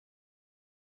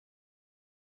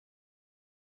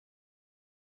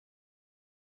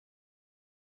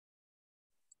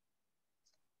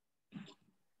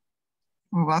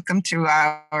Well, welcome to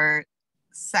our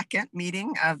second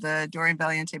meeting of the Doreen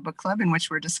Valiente Book Club, in which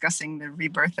we're discussing the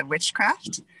rebirth of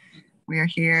witchcraft. We are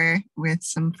here with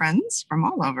some friends from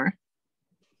all over.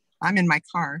 I'm in my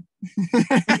car.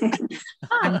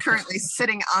 I'm currently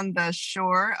sitting on the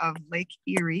shore of Lake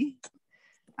Erie.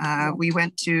 We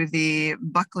went to the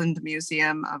Buckland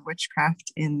Museum of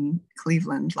Witchcraft in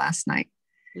Cleveland last night.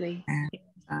 And,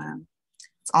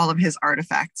 it's all of his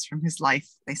artifacts from his life.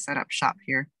 They set up shop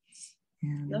here.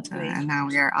 And now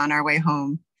we are on our way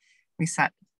home. It's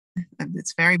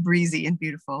very breezy and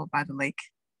beautiful by the lake.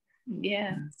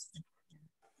 Yeah.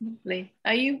 Lovely.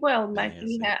 Are you well,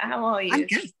 Maggie? How are you?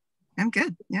 I'm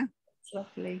good. Yeah. It's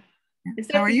lovely. Yeah.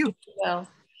 How are you? Well.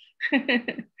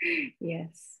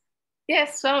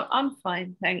 Yes, so I'm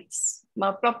fine, thanks.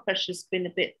 My blood pressure's been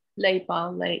a bit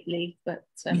labile lately, but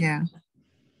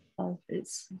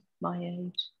it's my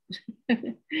age.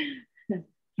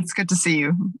 It's good to see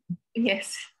you.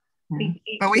 Yes. Yeah.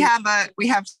 But we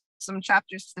have some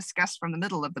chapters to discuss from the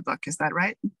middle of the book. Is that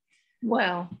right?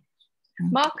 Well,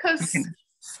 Marcos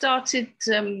started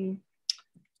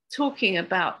talking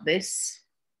about this,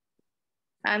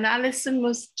 and Alison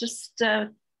was just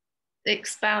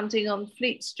expounding on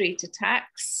Fleet Street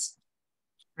attacks.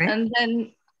 Right. And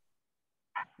then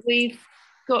we've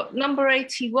got number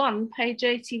 81, page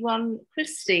 81,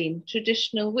 Christine,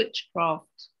 traditional witchcraft.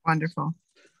 Wonderful.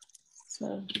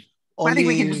 So I think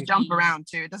we can just jump around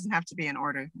too. It doesn't have to be in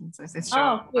order. It's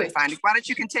fine. Why don't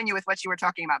you continue with what you were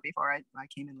talking about before I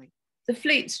came in late? The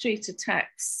Fleet Street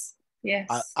attacks. Yes.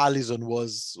 Alison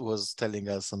was telling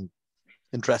us some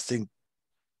interesting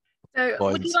So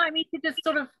points. Would you like me to just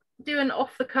sort of do an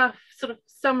off-the-cuff sort of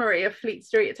summary of Fleet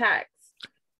Street attacks?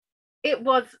 It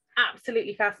was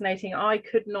absolutely fascinating. I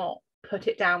could not put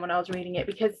it down when I was reading it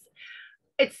because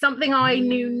it's something I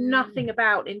knew nothing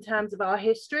about in terms of our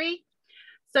history.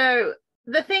 So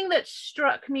the thing that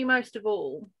struck me most of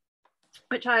all,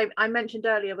 which I mentioned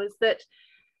earlier, was that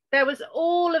there was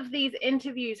all of these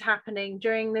interviews happening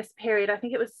during this period. I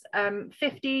think it was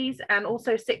 50s and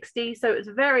also 60s. So it was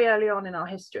very early on in our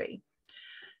history.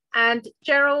 And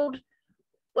Gerald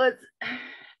was,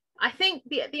 I think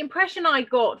the impression I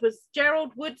got was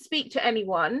Gerald would speak to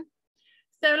anyone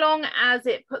so long as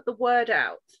it put the word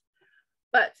out.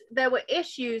 But there were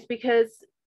issues because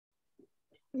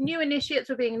new initiates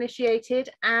were being initiated,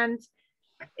 and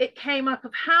it came up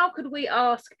of how could we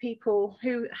ask people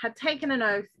who had taken an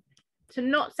oath to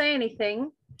not say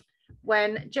anything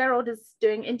when Gerald is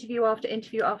doing interview after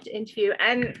interview after interview.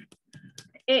 And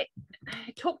it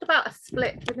talked about a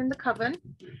split within the coven.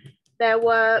 There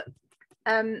were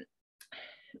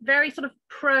very sort of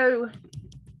pro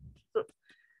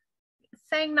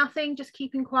saying nothing, just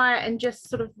keeping quiet and just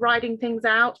sort of riding things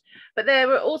out. But there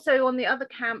were also on the other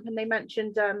camp, and they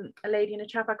mentioned a lady and a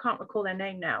chap, I can't recall their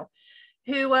name now,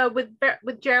 who were with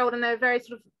Gerald, and they were very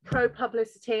sort of pro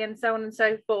publicity and so on and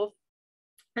so forth.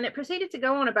 And it proceeded to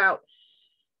go on about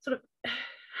sort of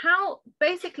how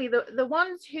basically the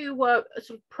ones who were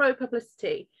sort of pro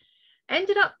publicity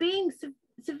ended up being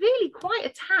severely quite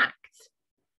attacked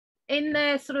in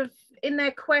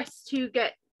their quest to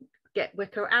get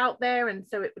Wicca out there, and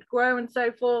so it would grow and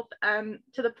so forth,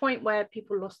 to the point where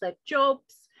people lost their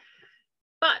jobs.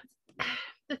 But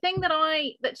the thing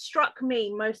that struck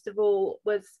me most of all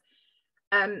was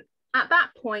at that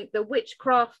point the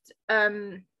witchcraft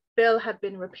bill had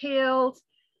been repealed.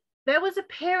 There was a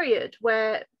period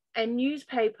where a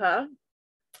newspaper,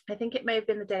 I think it may have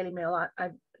been the Daily Mail,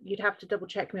 you'd have to double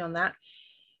check me on that,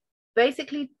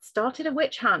 basically started a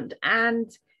witch hunt. And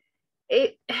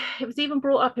it was even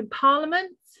brought up in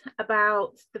Parliament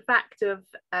about the fact of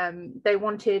they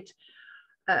wanted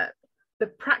the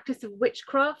practice of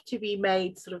witchcraft to be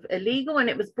made sort of illegal, and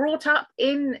it was brought up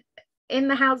in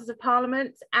the Houses of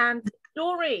Parliament. And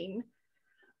Doreen,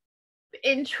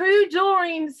 in true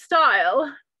Doreen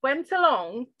style, went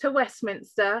along to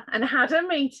Westminster and had a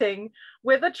meeting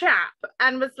with a chap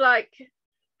and was like,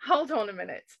 hold on a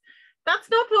minute, that's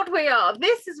not what we are,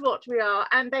 this is what we are.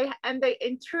 And they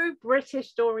in true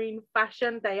British Doreen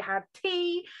fashion, they had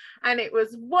tea and it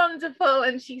was wonderful,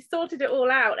 and she sorted it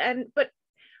all out. But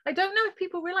I don't know if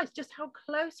people realize just how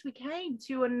close we came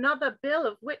to another bill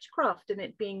of witchcraft and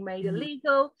it being made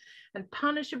illegal and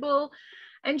punishable,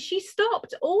 and she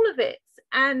stopped all of it.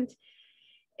 And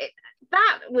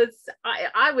that was,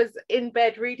 I was in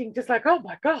bed reading just like, oh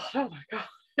my god.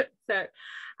 So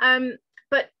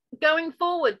but going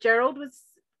forward, Gerald was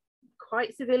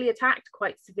quite severely attacked,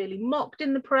 quite severely mocked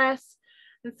in the press,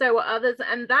 and so were others.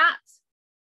 And that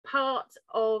part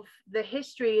of the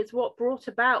history is what brought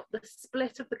about the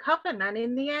split of the coven. And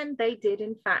in the end, they did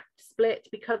in fact split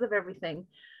because of everything.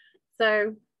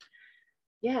 So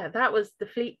yeah, that was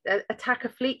the attack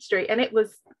of Fleet Street, and it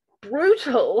was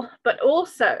brutal, but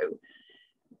also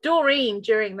Doreen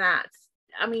during that,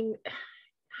 I mean,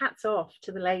 hats off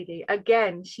to the lady.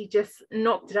 Again, she just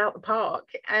knocked it out the park.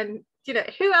 And you know,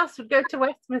 who else would go to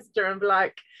Westminster and be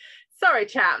like, sorry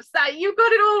chaps, that you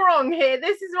got it all wrong here,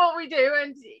 this is what we do,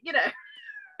 and you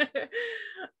know.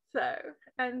 So,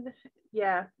 and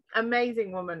yeah,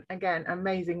 amazing woman, again,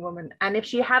 amazing woman. And if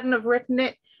she hadn't have written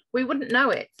it, we wouldn't know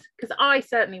it, because I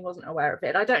certainly wasn't aware of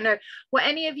it. I don't know, were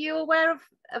any of you aware of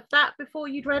that before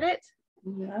you'd read it?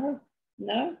 No.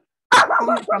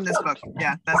 Only from this book.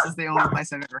 Yeah, this is the only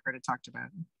place I've ever heard it talked about.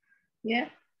 Yeah.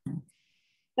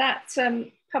 That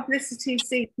publicity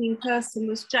seeking person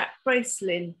was Jack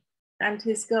Bracelin and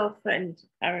his girlfriend,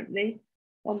 apparently,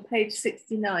 on page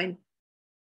 69.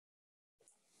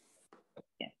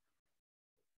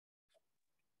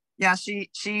 Yeah, she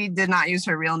did not use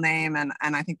her real name, and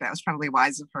I think that was probably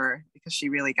wise of her, because she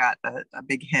really got a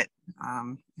big hit,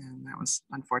 and that was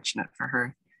unfortunate for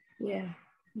her. Yeah.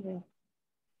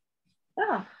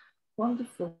 Ah,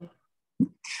 wonderful.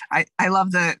 I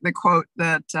love the quote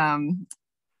that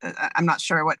I'm not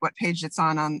sure what page it's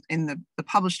on in the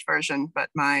published version, but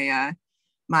my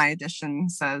edition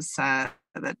says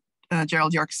that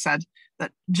Gerald York said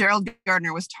that Gerald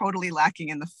Gardner was totally lacking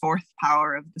in the fourth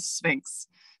power of the Sphinx,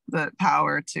 the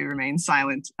power to remain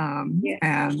silent.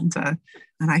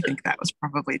 And I think that was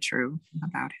probably true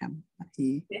about him.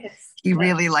 He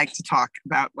really liked to talk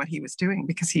about what he was doing,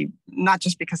 because not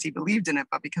just because he believed in it,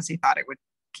 but because he thought it would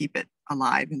keep it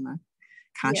alive in the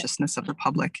consciousness of the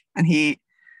public. And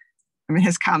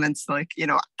his comments, like, you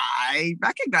know, I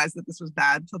recognize that this was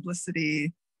bad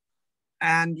publicity,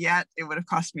 and yet it would have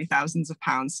cost me thousands of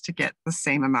pounds to get the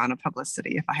same amount of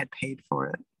publicity if I had paid for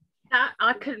it.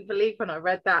 I couldn't believe when I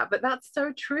read that, but that's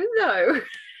so true though.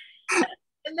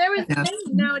 And there is many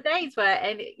nowadays where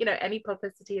any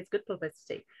publicity is good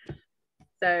publicity.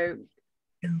 So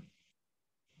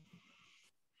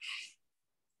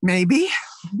maybe.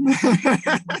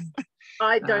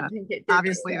 I don't think it did.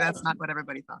 Obviously, that's not what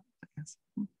everybody thought.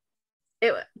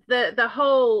 The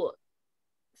whole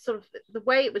sort of the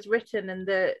way it was written, and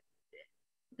the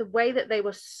way that they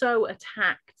were so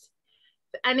attacked,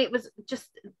 and it was just,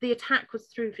 the attack was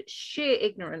through sheer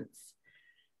ignorance,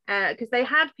 because they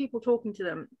had people talking to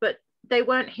them, but they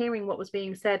weren't hearing what was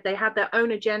being said. They had their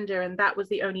own agenda, and that was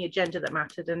the only agenda that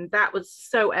mattered, and that was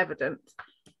so evident.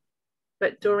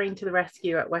 But Doreen to the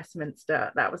rescue at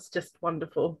Westminster, that was just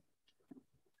wonderful.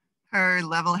 Her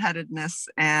level-headedness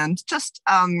and just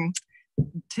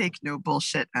take no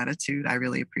bullshit attitude, I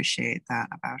really appreciate that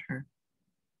about her.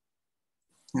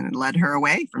 And it led her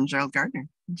away from Gerald Gardner,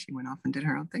 and she went off and did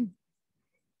her own thing.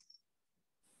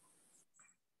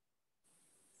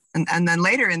 And then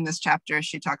later in this chapter,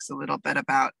 she talks a little bit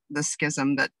about the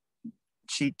schism that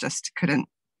she just couldn't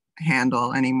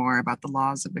handle anymore, about the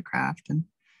laws of the craft, and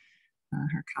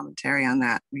her commentary on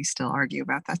that. We still argue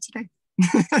about that today.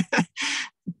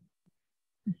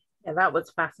 Yeah, that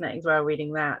was fascinating as well,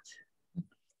 reading that.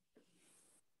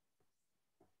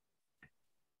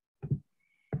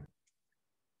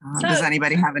 Does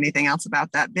anybody have anything else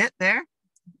about that bit there?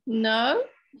 No.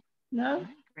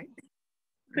 Great.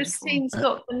 Christine's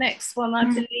got the next one, I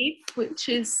believe, which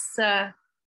is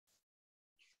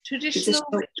traditional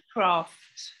witchcraft.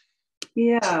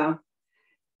 Yeah.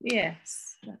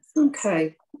 Yes.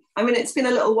 Okay. I mean, it's been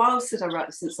a little while since I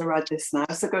read this now,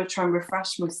 so I'm going to try and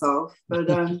refresh myself. But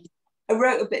I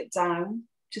wrote a bit down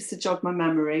just to jog my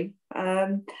memory.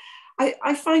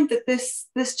 I find that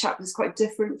this chapter is quite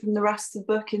different from the rest of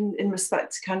the book in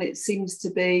respect to kind of, it seems to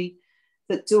be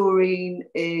that Doreen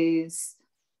is,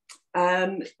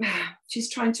 she's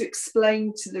trying to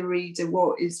explain to the reader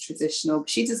what is traditional, but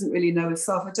she doesn't really know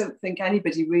herself. I don't think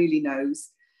anybody really knows.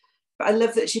 But I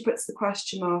love that she puts the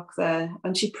question mark there,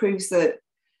 and she proves that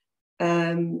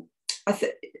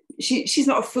she's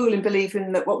not a fool in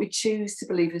believing that what we choose to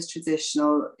believe is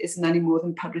traditional isn't any more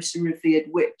than published and revered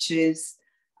witches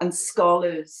and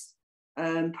scholars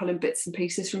pulling bits and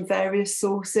pieces from various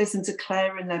sources and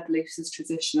declaring their beliefs as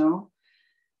traditional.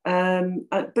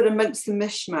 But amongst the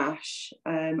mishmash,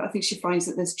 I think she finds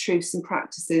that there's truths and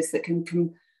practices that can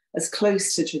come as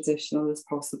close to traditional as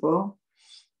possible.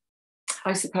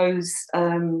 I suppose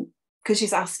because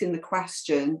she's asking the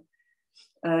question,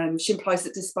 she implies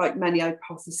that despite many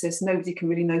hypotheses, nobody can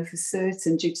really know for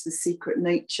certain due to the secret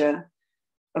nature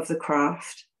of the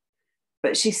craft.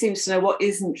 But she seems to know what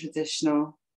isn't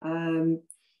traditional.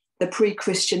 The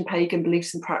pre-Christian pagan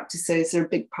beliefs and practices are a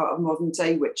big part of modern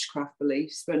day witchcraft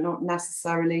beliefs, but not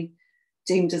necessarily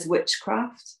deemed as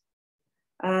witchcraft.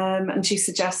 And she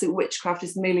suggests that witchcraft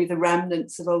is merely the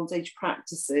remnants of old age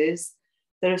practices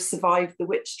that have survived the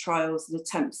witch trials and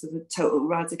attempts of a total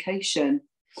eradication.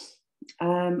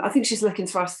 I think she's looking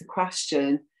to ask the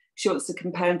question. She wants to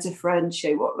compare and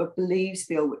differentiate what are believed to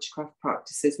be old witchcraft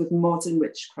practices with modern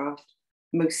witchcraft,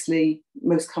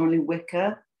 most commonly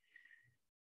Wicca.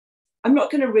 I'm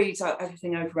not going to read out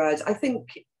everything I've read. I think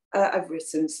I've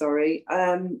written, sorry.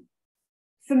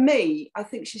 For me, I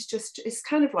think she's just, it's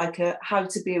kind of like a how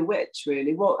to be a witch,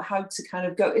 really. How to kind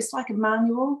of go, it's like a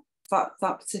manual, that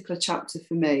particular chapter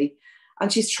for me.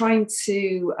 And she's trying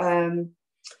to,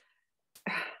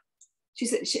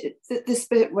 this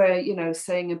bit where, you know,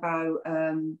 saying about,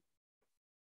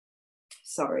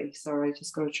 sorry, I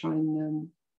just got to try and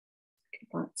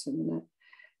get back to a minute.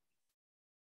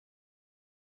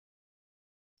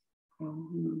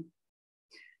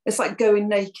 It's like going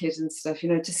naked and stuff, you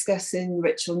know, discussing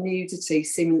ritual nudity,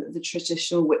 seeming that the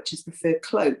traditional witches prefer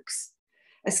cloaks.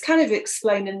 It's kind of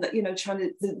explaining that, you know, trying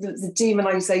to, the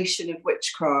demonization of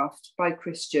witchcraft by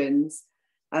Christians.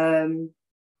 I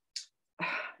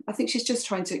think she's just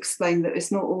trying to explain that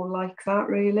it's not all like that,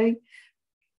 really.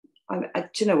 Do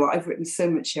you know what? I've written so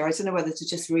much here. I don't know whether to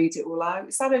just read it all out.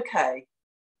 Is that okay?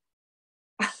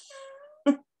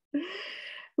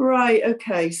 Right,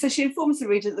 okay. So she informs the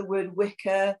reader that the word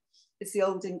Wicca is the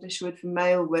Old English word for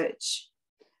male witch.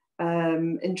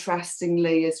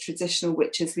 Interestingly, as traditional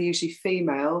witches were usually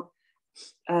female,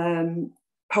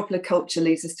 popular culture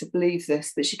leads us to believe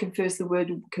this, but she confirms that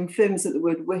the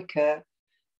word Wicca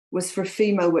was for a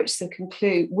female witch, so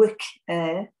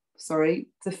the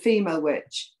female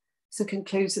witch. So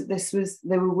concludes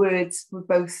that words were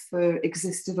both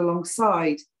existed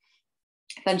alongside.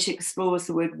 Then she explores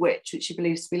the word witch, which she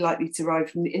believes to be likely to derive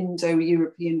from the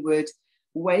Indo-European word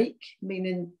wake,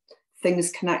 meaning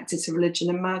things connected to religion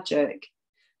and magic.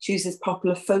 She uses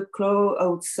popular folklore,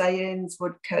 old sayings,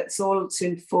 woodcuts, all to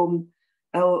inform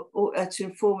of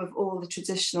all the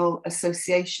traditional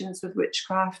associations with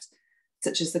witchcraft,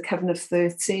 such as the Coven of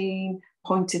 13,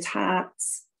 pointed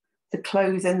hats, the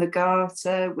clothing, the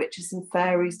garter, witches and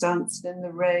fairies dancing in the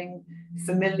ring,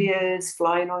 familiars,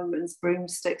 flying ointments,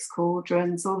 broomsticks,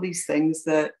 cauldrons, all these things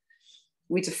that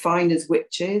we define as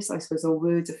witches, I suppose, or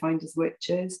were defined as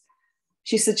witches.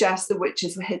 She suggests that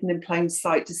witches were hidden in plain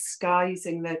sight,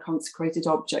 disguising their consecrated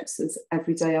objects as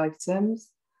everyday items.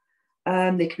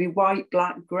 They could be white,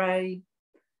 black, grey,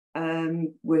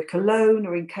 work alone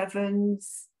or in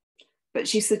covens. But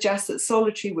she suggests that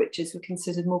solitary witches were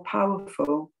considered more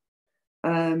powerful.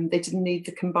 They didn't need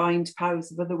the combined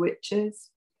powers of other witches.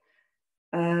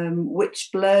 Witch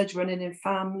blood running in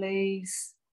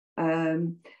families.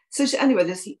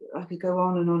 Anyway, I could go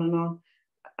on and on and on.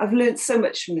 I've learned so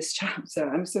much from this chapter.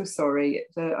 I'm so sorry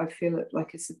that I feel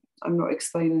like I'm not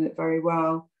explaining it very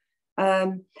well.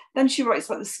 Then she writes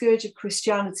about the scourge of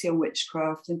Christianity on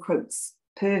witchcraft and quotes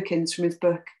Perkins from his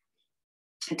book,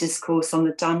 A Discourse on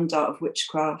the Damned Art of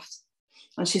Witchcraft.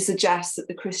 And she suggests that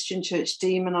the Christian church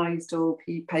demonized all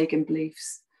pagan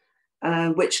beliefs,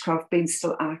 witchcraft being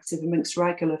still active amongst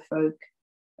regular folk,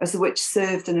 as the witch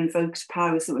served and invoked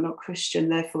powers that were not Christian,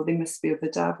 therefore they must be of the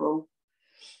devil,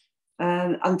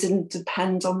 and didn't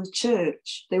depend on the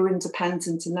church. They were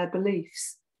independent in their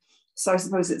beliefs. So I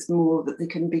suppose it's more that they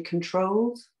couldn't be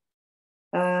controlled.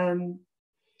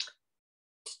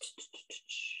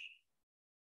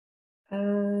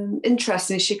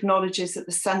 Interestingly, she acknowledges that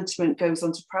the sentiment goes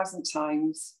on to present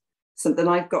times, something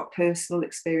I've got personal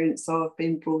experience of,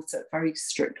 being brought up very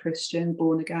strict Christian,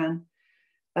 born again,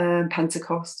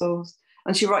 Pentecostals.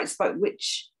 And she writes about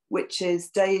witches,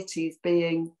 deities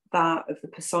being that of the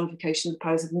personification of the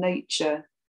powers of nature,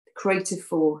 the creative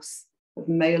force of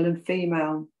male and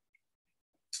female.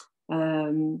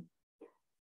 And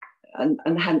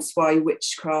hence why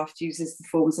witchcraft uses the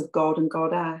forms of God and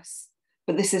goddess.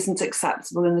 But this isn't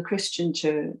acceptable in the Christian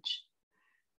church.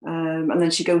 And then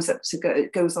she goes on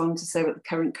to say about the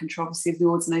current controversy of the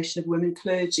ordination of women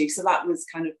clergy. So that was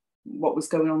kind of what was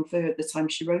going on for her at the time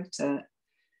she wrote it.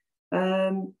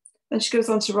 And she goes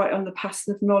on to write on the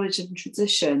passing of knowledge and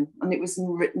tradition, and it was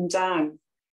written down.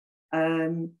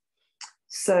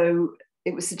 So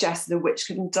it was suggested a witch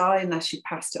couldn't die unless she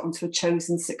passed it on to a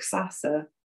chosen successor,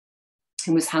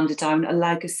 and was handed down a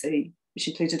legacy, which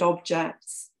included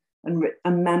objects and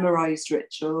memorized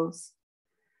rituals.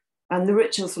 And the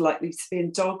rituals were likely to be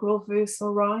in doggerel, verse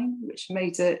or rhyme, which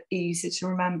made it easy to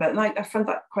remember. And I found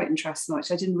that quite interesting,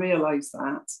 actually. I didn't realise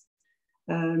that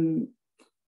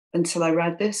until I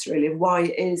read this, really, of why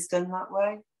it is done that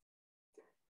way.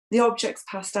 The objects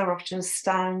passed down are often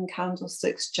stand,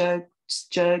 candlesticks,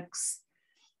 jugs,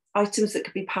 items that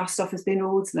could be passed off as being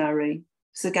ordinary,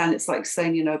 So again, it's like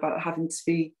saying, you know, about having to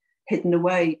be hidden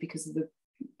away because of the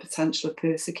potential of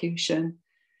persecution.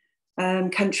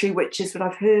 Country witches would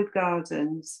have herb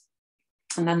gardens,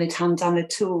 and then they'd hand down their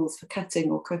tools for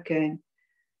cutting or cooking.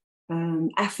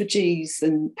 Effigies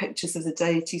and pictures of the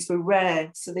deities were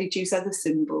rare, so they'd use other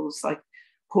symbols like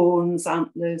horns,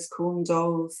 antlers, corn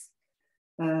dolls,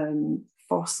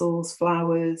 fossils,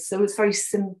 flowers. So it was very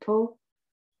simple.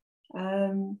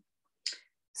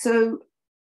 So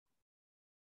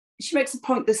she makes a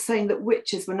point of saying that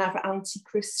witches were never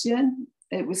anti-Christian.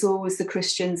 It was always the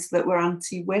Christians that were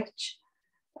anti-witch.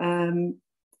 And,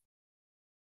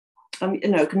 you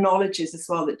know, acknowledges as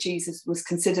well that Jesus was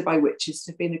considered by witches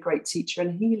to have been a great teacher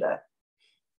and healer.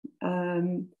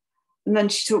 And then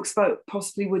she talks about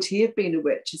possibly would he have been a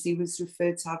witch, as he was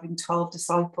referred to having 12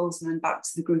 disciples and then back to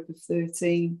the group of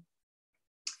 13.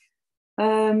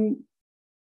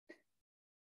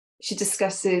 She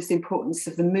discusses the importance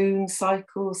of the moon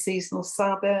cycle, seasonal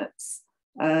Sabbaths,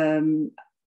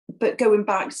 but going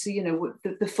back to, you know,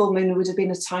 the full moon would have been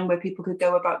a time where people could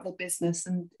go about their business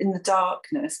and in the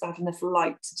darkness have enough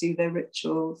light to do their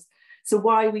rituals. So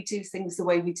why we do things the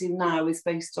way we do now is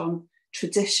based on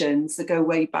traditions that go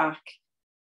way back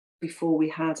before we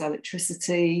had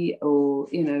electricity, or,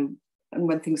 you know, and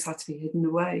when things had to be hidden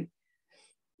away.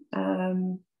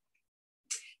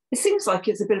 It seems like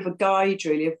it's a bit of a guide,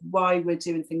 really, of why we're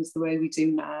doing things the way we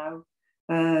do now,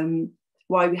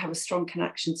 why we have a strong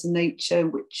connection to nature,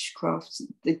 witchcraft,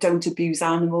 they don't abuse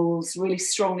animals, really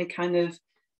strongly kind of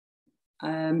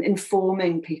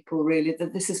informing people, really,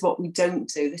 that this is what we don't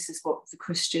do. This is what the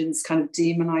Christians kind of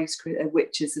demonise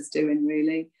witches as doing,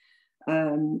 really,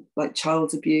 like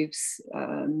child abuse,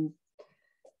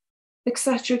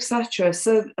 etc., etc.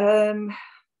 So,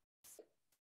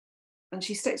 and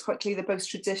she states quite clearly that both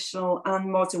traditional and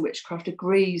modern witchcraft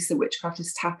agrees that witchcraft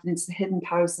is tapping into the hidden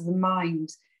powers of the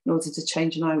mind in order to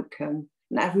change an outcome.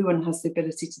 And everyone has the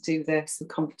ability to do this with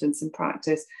confidence and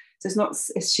practice. So it's not,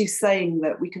 she's saying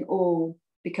that we can all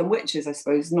become witches, I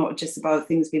suppose, not just about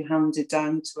things being handed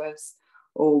down to us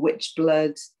or witch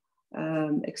blood,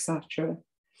 etc.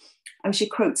 And she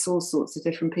quotes all sorts of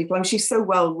different people. I mean, she's so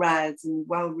well read and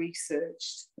well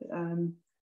researched.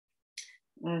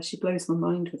 She blows my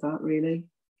mind with that, really.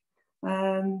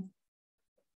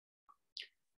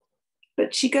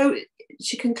 But she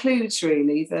concludes,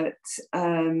 really, that,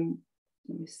 let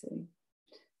me see.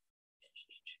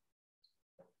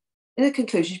 In her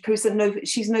conclusion, she proves that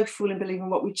she's no fool in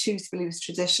believing what we choose to believe as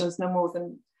traditional is no more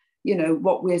than, you know,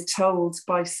 what we're told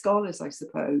by scholars, I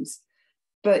suppose.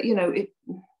 But, you know,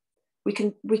 we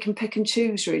can pick and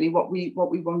choose, really, what we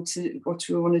want to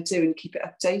do and keep it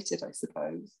updated, I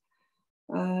suppose.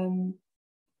 And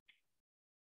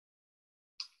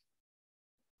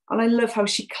I love how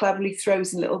she cleverly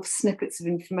throws in little snippets of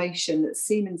information that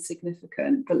seem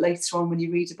insignificant, but later on when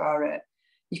you read about it,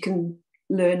 you can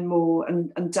learn more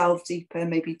and delve deeper,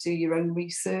 maybe do your own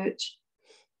research.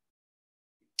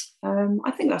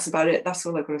 I think that's about it. That's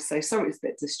all I've got to say. Sorry, it's a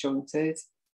bit disjointed.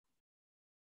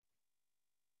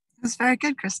 That's very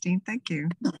good, Christine. Thank you.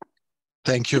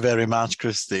 Thank you very much,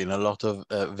 Christine. A lot of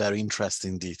very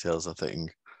interesting details, I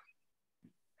think.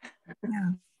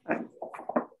 Yeah.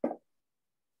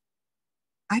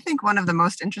 I think one of the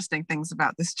most interesting things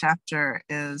about this chapter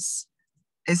is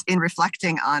in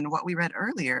reflecting on what we read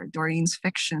earlier, Doreen's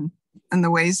fiction, and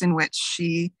the ways in which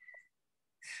she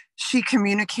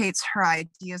communicates her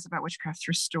ideas about witchcraft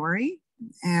through story.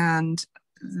 And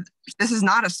this is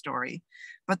not a story,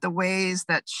 but the ways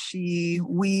that she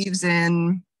weaves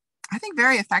in, I think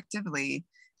very effectively,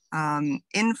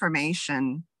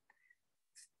 information.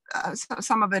 So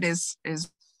some of it is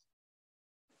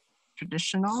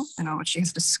traditional, you know, what she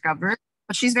has discovered,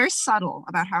 but she's very subtle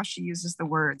about how she uses the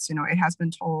words, you know, it has been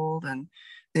told and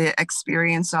the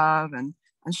experience of, and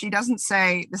she doesn't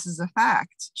say this is a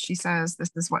fact. She says this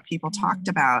is what people talked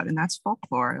about, and that's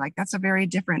folklore. Like, that's a very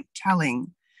different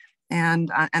telling.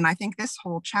 And I think this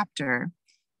whole chapter,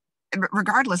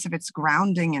 regardless of its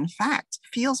grounding in fact,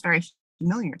 feels very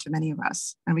familiar to many of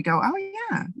us. And we go, oh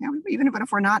yeah, even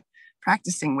if we're not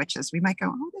practicing witches, we might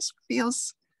go, oh, this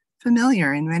feels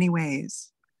familiar in many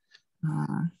ways.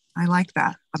 I like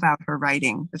that about her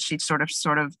writing, that she sort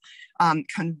of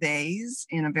conveys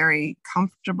in a very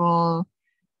comfortable,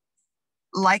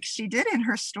 like she did in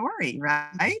her story,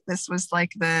 right? This was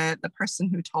like the person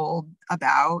who told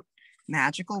about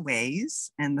magical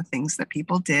ways and the things that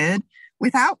people did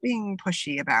without being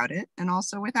pushy about it, and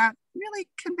also without really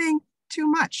conveying too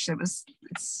much. It's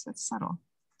subtle.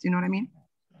 Do you know what I mean?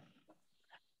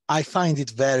 I find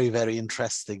it very, very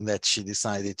interesting that she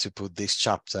decided to put this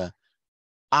chapter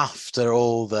after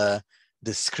all the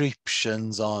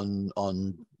descriptions on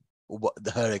what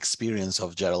her experience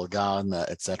of Gerald Gardner,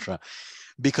 etc.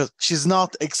 Because she's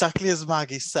not, exactly as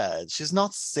Maggie said, she's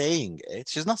not saying it.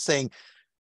 She's not saying,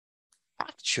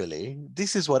 actually,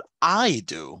 this is what I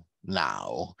do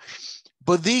now.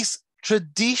 But this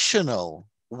traditional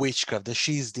witchcraft that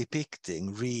she's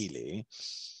depicting, really,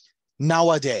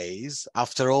 nowadays,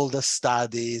 after all the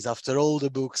studies, after all the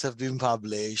books have been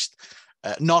published,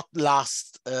 not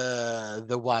last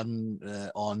the one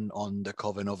on the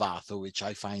Coven of Arthur, which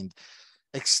I find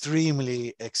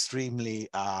extremely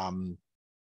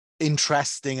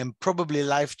interesting and probably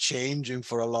life-changing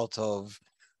for a lot of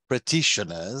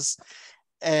practitioners.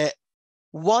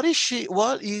 What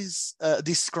is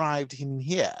described in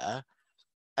here,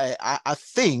 I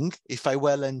think, if I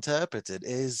well interpreted,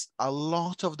 is a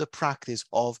lot of the practice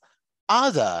of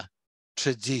other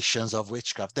traditions of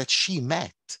witchcraft that she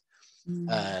met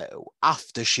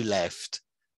after she left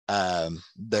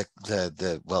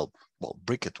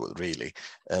Bricketwood, really,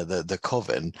 the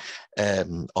coven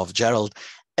of Gerald.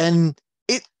 And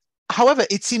however,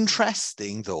 it's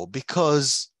interesting though,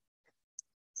 because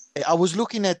I was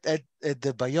looking at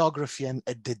the biography and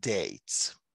at the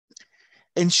dates,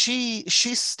 and she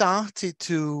started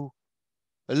to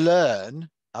learn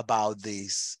about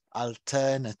these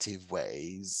alternative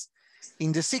ways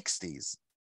in the 60s.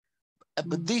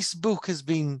 But this book has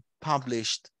been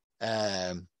published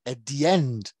at the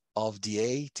end of the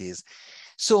 80s.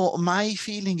 So my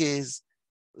feeling is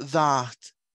that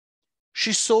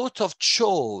she sort of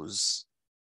chose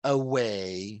a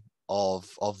way of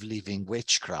living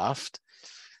witchcraft,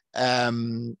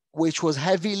 which was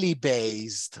heavily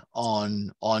based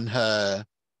on her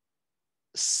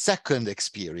second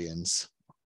experience,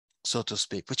 so to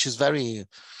speak, which is very,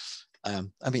 I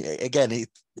mean, again,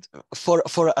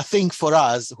 I think for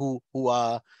us who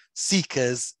are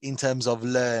seekers in terms of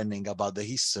learning about the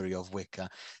history of Wicca,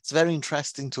 it's very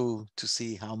interesting to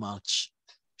see how much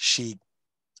she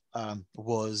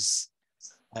was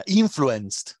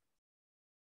influenced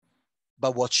by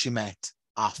what she met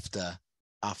after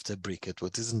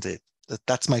Bricketwood, isn't it?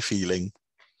 That's my feeling.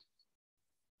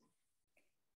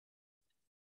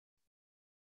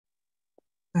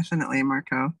 Definitely,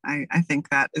 Marco. I think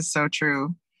that is so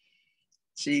true.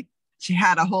 She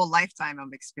had a whole lifetime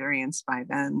of experience by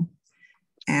then.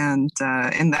 And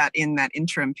in that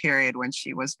interim period when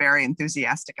she was very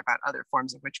enthusiastic about other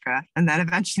forms of witchcraft, and then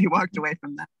eventually walked away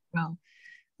from that as well.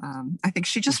 I think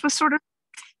she just was sort of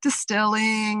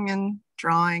distilling and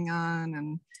drawing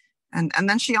on, and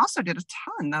then she also did a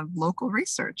ton of local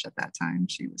research at that time.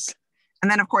 And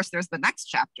then of course there's the next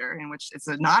chapter in which it's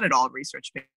not at all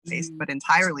research based, but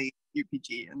entirely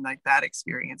UPG, and like that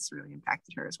experience really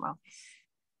impacted her as well.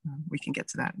 We can get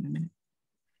to that in a minute.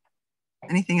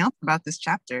 Anything else about this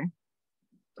chapter?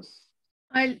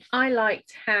 I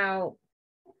liked how,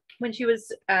 when she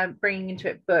was bringing into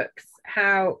it books,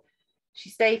 how she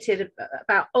stated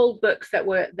about old books that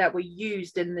were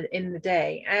used in the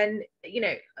day, and you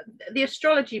know, the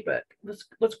astrology book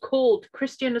was called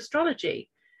Christian Astrology.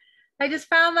 I just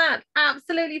found that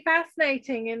absolutely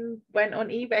fascinating and went on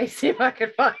eBay to see if I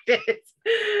could find it.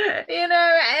 You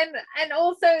know, and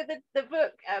also the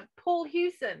book Paul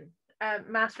Hewson,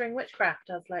 Mastering Witchcraft.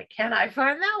 I was like, can I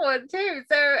find that one too?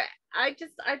 So I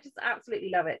just absolutely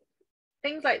love it.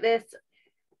 Things like this,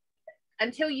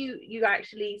 until you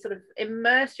actually sort of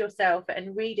immerse yourself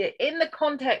and read it in the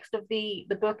context of the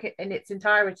book in its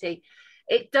entirety,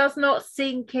 it does not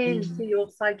sink into your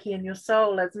psyche and your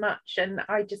soul as much. And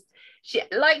she,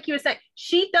 like you were saying,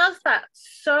 she does that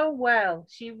so well.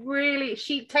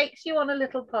 She takes you on a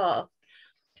little path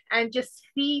and just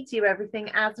feeds you everything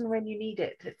as and when you need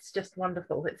it. It's just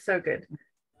wonderful. It's so good.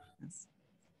 Yes,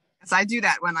 I do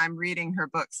that when I'm reading her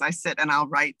books. I sit and I'll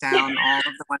write down all of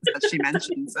the ones that she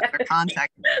mentions and their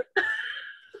context,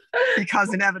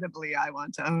 because inevitably I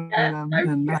want to own them.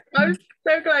 I'm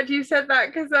so glad you said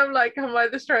that, because I'm like, am I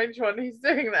the strange one who's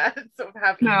doing that? Sort of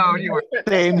happy. No, you are.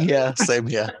 Same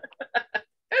here.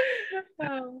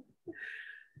 Oh.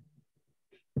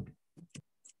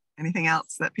 Anything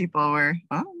else that people were,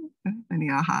 any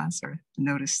ahas or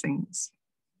notice things?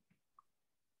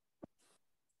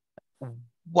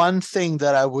 One thing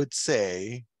that I would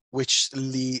say, which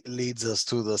leads us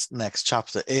to the next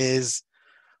chapter, is,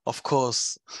 of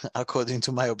course, according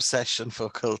to my obsession for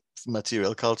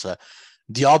material culture,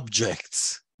 the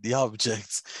objects.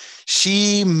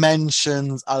 She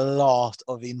mentions a lot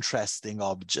of interesting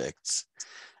objects,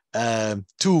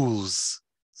 tools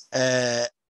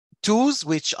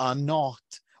which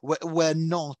were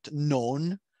not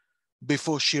known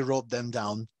before she wrote them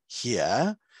down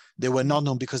here. They were not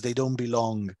known because they don't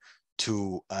belong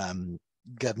to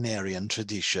Gardnerian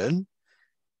tradition,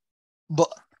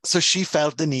 but so she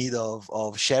felt the need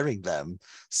of sharing them,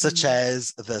 such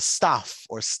as the staff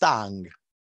or stang,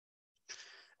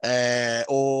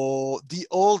 or the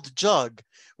old jug,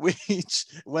 which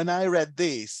when I read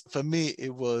this, for me,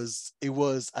 it was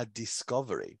a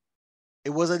discovery. It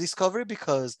was a discovery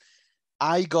because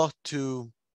I got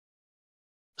to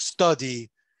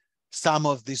study some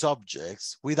of these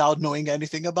objects without knowing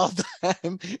anything about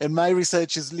them. And my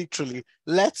research is literally,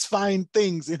 let's find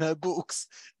things in her books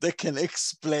that can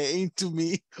explain to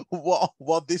me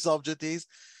what this object is.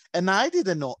 And I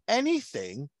didn't know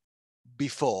anything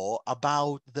before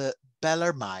about the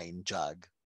Bellarmine jug.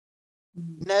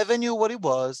 Never knew what it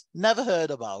was, never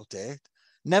heard about it,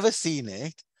 never seen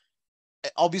it.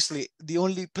 Obviously, the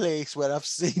only place where I've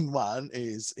seen one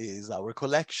is our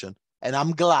collection. And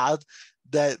I'm glad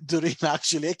that Doreen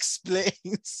actually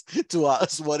explains to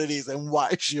us what it is and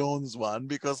why she owns one,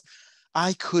 because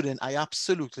I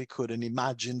absolutely couldn't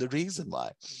imagine the reason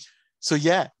why. So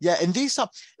yeah. And this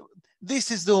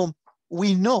is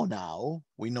we know now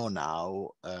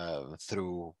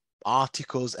through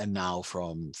articles and now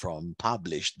from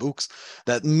published books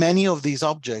that many of these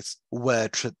objects were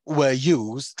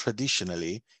used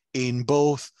traditionally in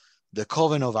both the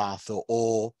Coven of Arthur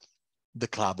or the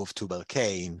Club of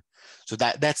Tubal-Cain. So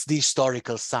that's the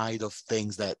historical side of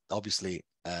things that obviously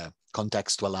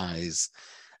contextualize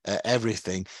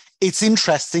everything. It's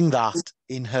interesting that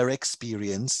in her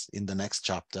experience in the next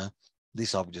chapter,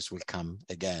 these objects will come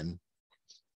again.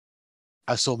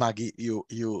 I saw, Maggie,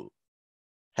 you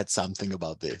had something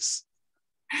about this.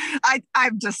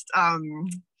 I'm just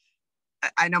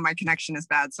I know my connection is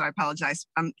bad, so I apologize.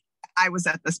 I was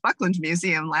at this Buckland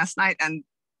Museum last night, and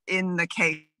in the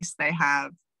case they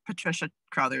have Patricia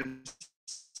Crowther's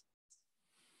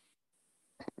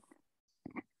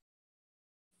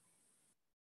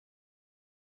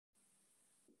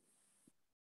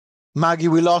Maggie,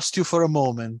 we lost you for a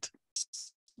moment.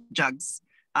 jugs.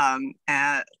 I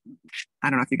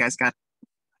don't know if you guys got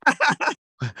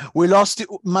We lost you,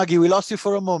 Maggie. We lost you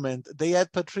for a moment. They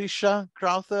had Patricia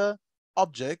Crowther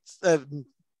objects.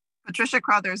 Patricia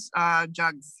Crowther's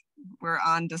jugs were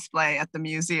on display at the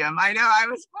museum. I know, I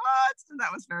was, what?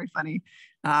 That was very funny.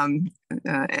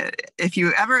 If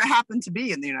you ever happen to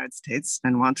be in the United States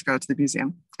and want to go to the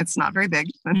museum, it's not very big.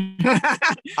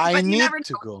 I need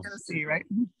to go. See, right?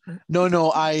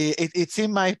 No, it's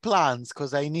in my plans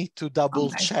because I need to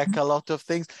double check a lot of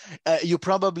things. You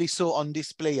probably saw on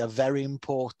display a very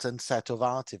important set of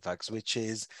artifacts, which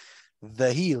is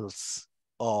the heels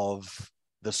of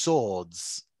the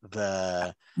swords,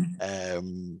 the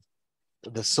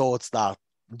swords that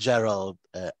Gerald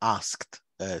asked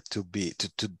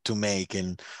to make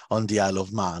on the Isle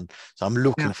of Man. So I'm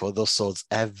looking for those swords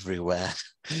everywhere.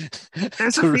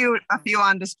 There's a few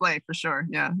on display for sure.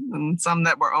 Yeah, and some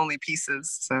that were only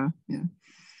pieces. So yeah.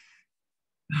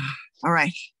 All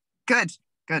right, good.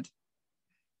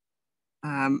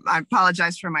 I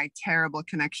apologize for my terrible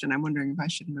connection. I'm wondering if I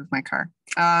should move my car.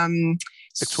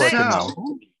 It's working now.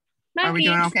 Maggie, are we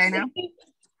doing okay now?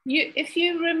 If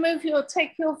you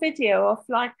take your video off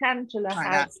like Angela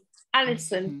has,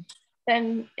 Alison,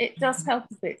 then it does help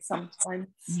a bit sometimes.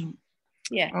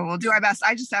 Yeah. Well, we'll do our best.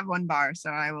 I just have one bar,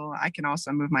 so I can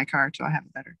also move my car till I have a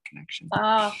better connection.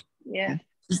 Yeah.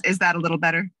 Is that a little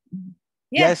better?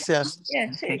 Yes. Yeah,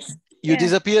 it is. You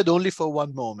disappeared only for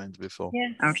one moment before.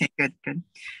 Yes. Okay, good.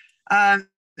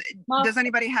 Does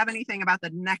anybody have anything about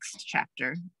the next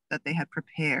chapter that they had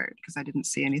prepared? Because I didn't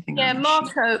see anything. Yeah,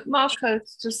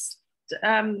 Marco's just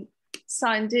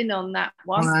signed in on that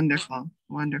one.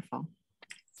 Wonderful.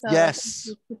 So yes.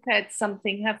 You've prepared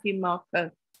something, have you,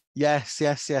 Marco? Yes.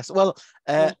 Well,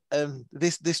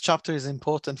 this chapter is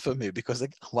important for me because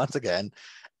once again,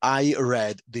 I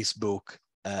read this book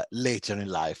later in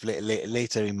life,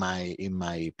 later in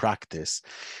my practice.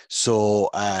 So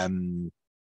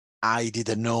I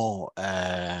didn't know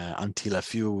until a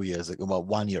few years ago, about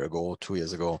 1 year ago or 2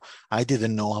 years ago, I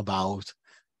didn't know about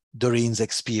Doreen's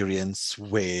experience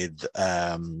with,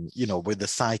 with the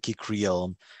psychic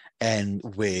realm and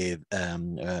with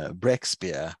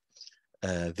Breakspear,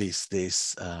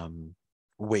 this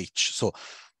witch. So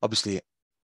obviously,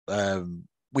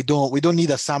 we don't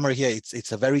need a summary here.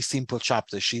 It's a very simple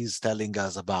chapter. She's telling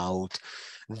us about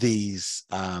these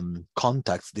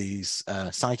contacts, these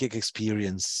psychic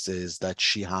experiences that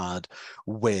she had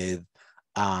with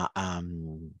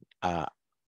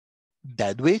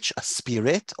dead witch, a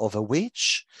spirit of a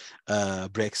witch,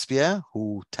 Breakspear,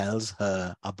 who tells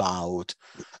her about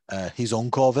his own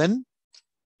coven,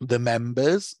 the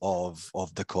members of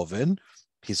the coven,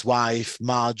 his wife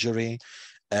Marjorie,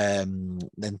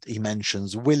 Then he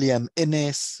mentions William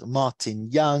Innes, Martin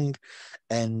Young,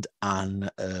 and Anne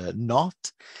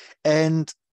Knott,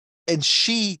 and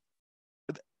she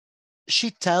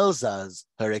tells us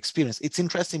her experience. It's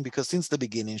interesting because since the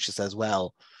beginning she says,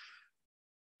 well,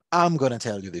 I'm going to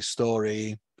tell you this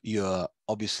story. You're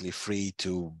obviously free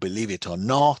to believe it or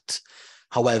not.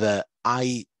 However,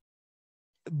 I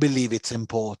believe it's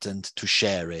important to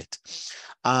share it.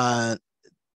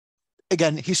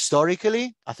 Again,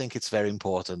 historically, I think it's very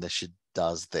important that she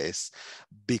does this,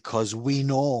 because we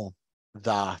know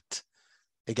that,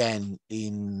 again,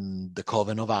 in the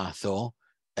Coven of Hathor,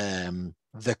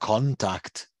 the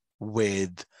contact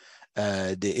with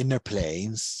the inner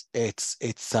planes, it's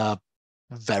a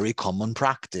very common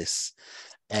practice,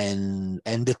 and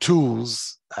the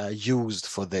tools used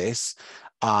for this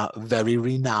are very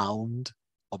renowned,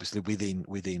 obviously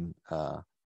within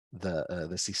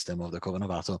the system of the Coven of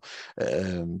Hathor,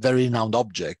 very renowned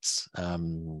objects,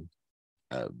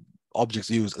 objects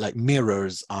used like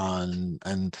mirrors and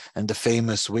the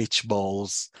famous witch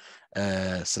balls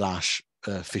slash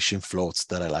fishing floats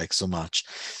that I like so much.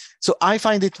 So I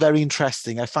find it very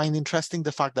interesting. I find interesting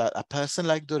the fact that a person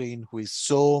like Doreen, who is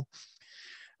so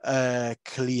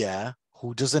clear,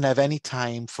 who doesn't have any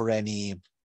time for any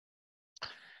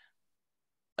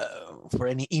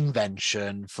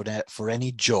invention, for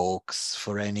any jokes,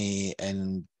 for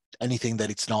anything that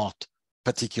it's not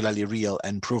particularly real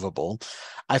and provable.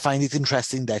 I find it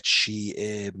interesting that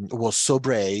she was so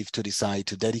brave to decide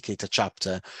to dedicate a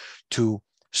chapter to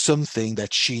something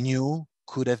that she knew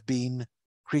could have been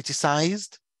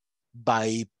criticized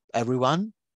by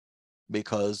everyone,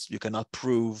 because you cannot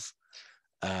prove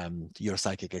your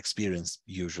psychic experience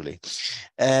usually.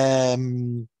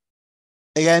 Once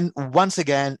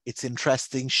again, it's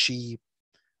interesting. She,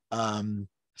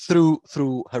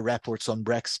 through her reports on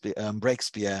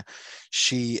Breakspear,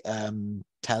 she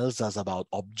tells us about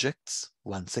objects.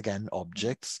 Once again,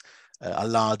 objects, a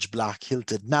large black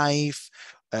hilted knife,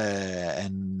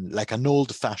 and like an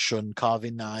old-fashioned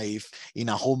carving knife in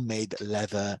a homemade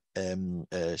leather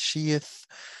sheath.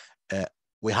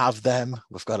 We have them.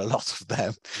 We've got a lot of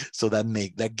them, so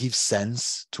that gives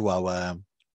sense to our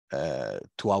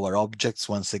objects.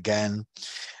 Once again,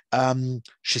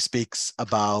 she speaks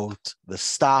about the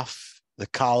staff, the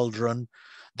cauldron,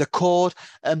 the cord.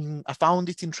 I found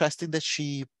it interesting that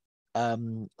she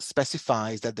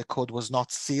specifies that the cord was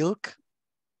not silk,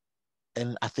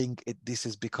 and I think this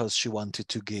is because she wanted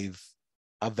to give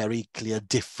a very clear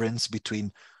difference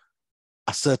between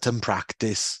a certain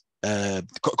practice,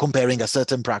 comparing a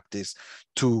certain practice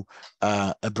to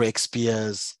a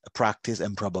Breakspear's practice,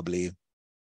 and probably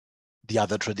the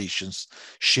other traditions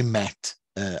she met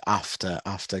after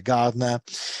Gardner.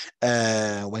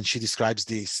 When she describes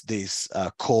this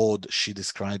cord, she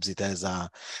describes it as a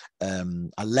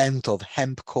length of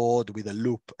hemp cord with a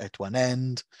loop at one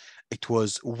end. It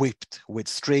was whipped with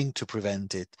string to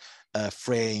prevent it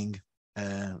fraying.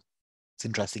 It's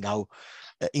interesting how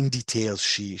in detail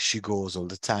she goes all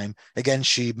the time. Again,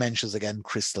 she mentions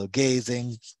crystal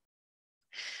gazing.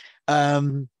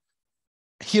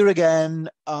 Here again,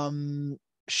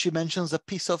 she mentions a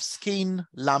piece of skin,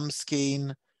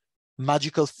 lambskin,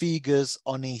 magical figures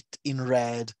on it in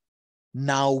red.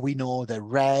 Now we know that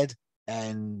red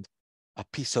and a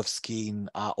piece of skin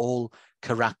are all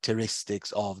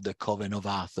characteristics of the Coven of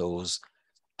Hathor's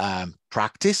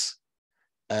practice.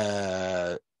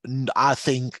 I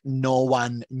think no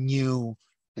one knew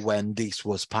when this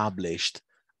was published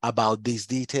about these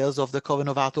details of the Coven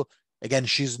of Hathor. Again,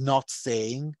 she's not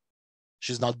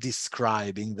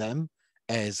describing them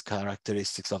as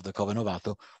characteristics of the Coven of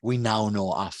Hathor. We now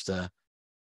know, after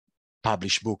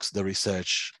published books, the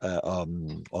research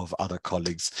of other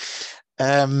colleagues.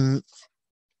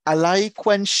 I like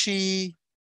when she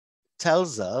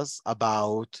tells us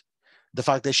about the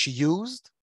fact that she used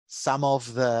some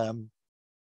of the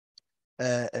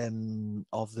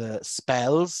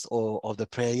spells or of the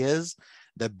prayers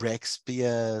that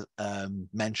Breakspear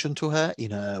mentioned to her in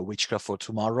her Witchcraft for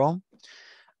Tomorrow.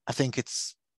 I think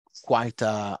it's quite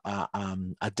a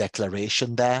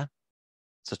declaration there,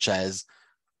 such as,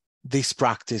 this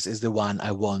practice is the one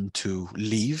I want to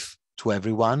leave to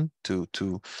everyone, to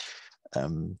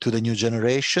the new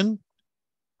generation.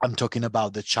 I'm talking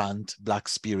about the chant Black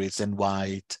Spirits and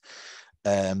White,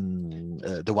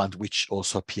 the one which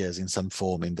also appears in some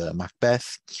form in the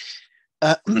Macbeth.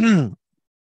 And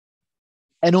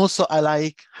also I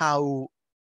like how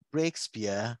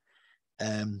Breakspear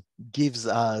gives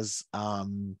us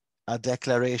a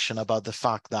declaration about the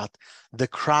fact that the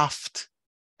craft,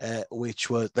 which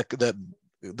was the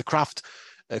craft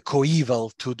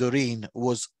coeval to Doreen,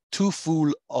 was too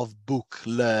full of book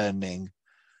learning.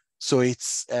 So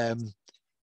it's,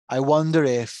 I wonder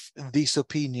if this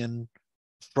opinion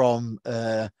from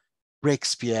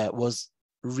Breakspere was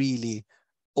really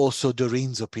also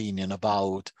Doreen's opinion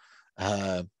about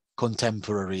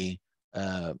contemporary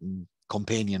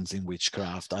companions in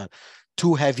witchcraft,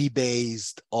 too heavy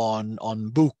based on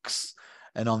books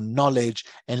and on knowledge,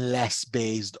 and less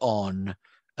based on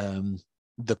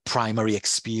the primary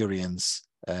experience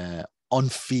on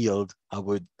field, I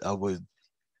would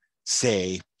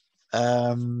say.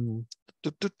 And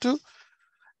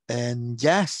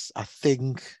yes, I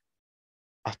think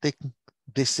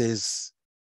this is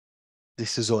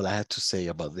all I had to say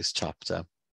about this chapter.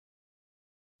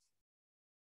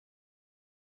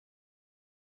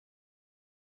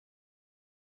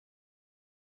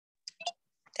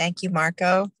 Thank you,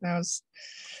 Marco. That was,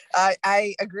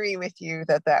 I agree with you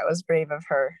that was brave of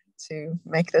her to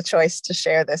make the choice to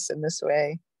share this in this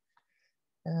way.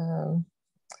 It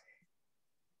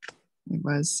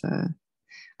was,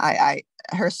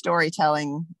 her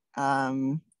storytelling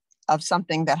of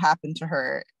something that happened to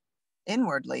her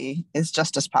inwardly is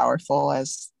just as powerful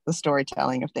as the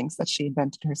storytelling of things that she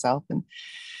invented herself. And,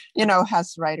 you know,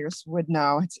 as writers would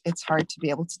know, it's hard to be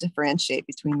able to differentiate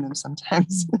between them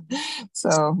sometimes.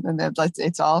 So, and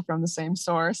it's all from the same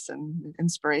source, and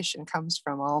inspiration comes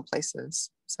from all places.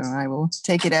 So I will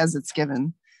take it as it's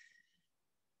given,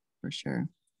 for sure.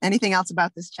 Anything else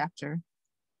about this chapter?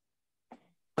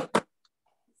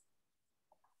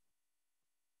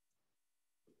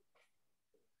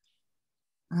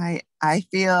 I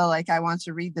feel like I want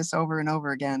to read this over and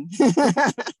over again.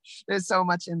 There's so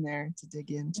much in there to dig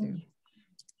into.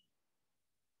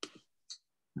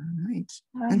 All right.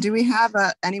 And do we have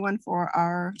anyone for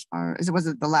our was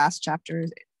it the last chapter?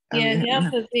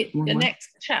 The next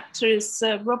chapter is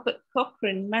Robert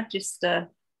Cochrane, Magister,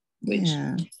 which,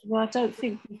 well, I don't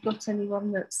think we've got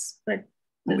anyone that's read.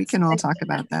 Well, we can all talk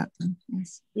about that.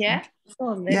 Yes. Yeah. Go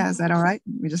on, then. Yeah, is that all right?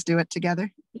 We just do it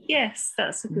together? Yes,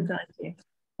 that's a good idea.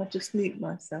 I'll just mute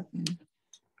myself.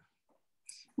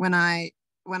 When I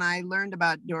learned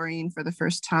about Doreen for the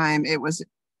first time, it was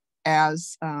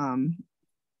as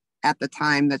at the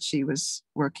time that she was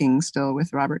working still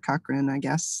with Robert Cochrane. I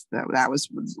guess that's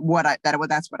what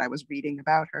I was reading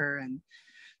about her, and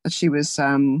that she was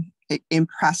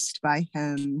impressed by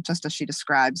him, just as she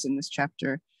describes in this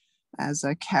chapter, as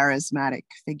a charismatic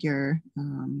figure.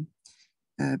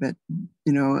 But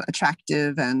you know,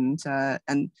 attractive and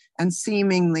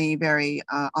seemingly very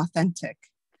authentic,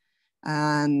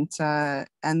 and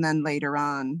then later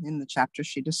on in the chapter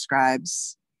she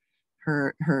describes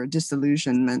her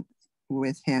disillusionment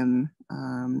with him,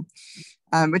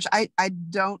 which I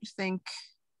don't think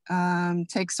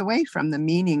takes away from the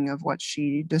meaning of what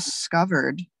she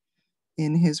discovered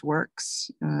in his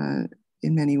works. In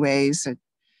many ways, you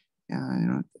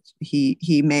know,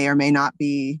 he may or may not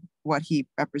be what he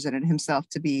represented himself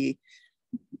to be,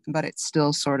 but it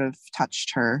still sort of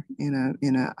touched her in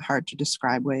a hard to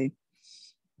describe way.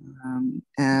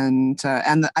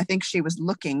 I think she was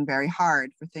looking very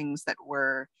hard for things that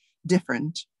were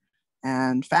different,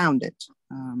 and found it,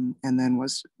 and then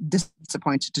was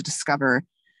disappointed to discover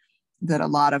that a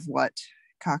lot of what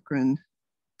Cochrane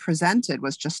presented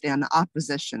was just in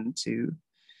opposition to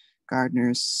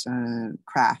Gardner's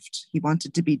craft. He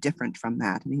wanted to be different from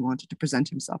that, and he wanted to present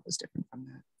himself as different from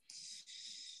that.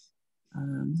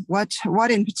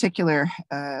 What in particular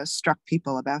struck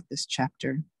people about this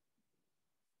chapter?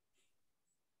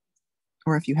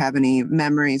 Or if you have any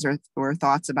memories or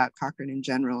thoughts about Cochrane in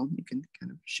general, you can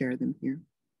kind of share them here.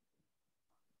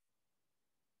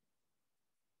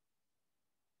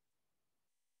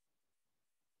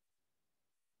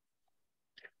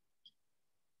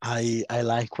 I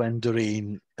like when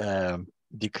Doreen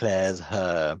declares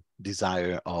her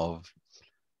desire of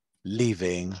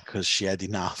leaving because she had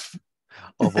enough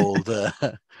of all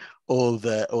the all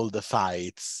the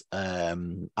fights.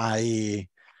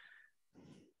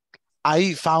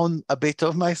 I found a bit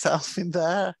of myself in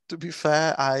there, to be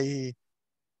fair. I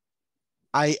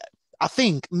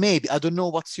think maybe, I don't know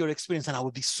what's your experience, and I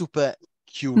would be super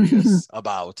curious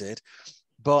about it,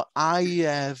 but I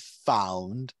have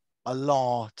found a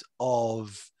lot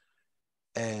of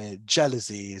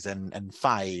jealousies and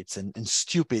fights and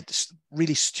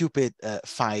really stupid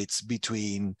fights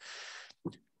between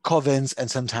covens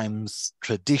and sometimes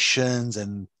traditions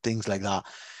and things like that.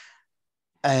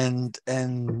 And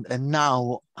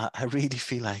now I really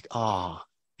feel like,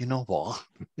 you know what?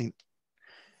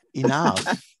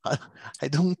 Enough. I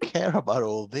don't care about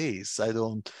all this. I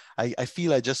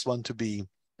feel I just want to be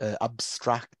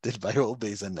abstracted by all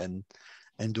this and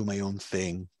do my own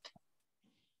thing.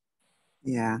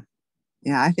 Yeah.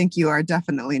 Yeah, I think you are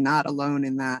definitely not alone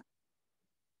in that.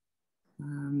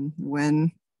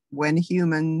 When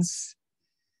humans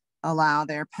allow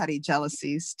their petty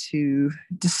jealousies to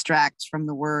distract from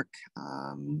the work,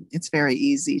 it's very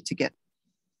easy to get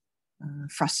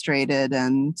frustrated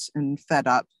and fed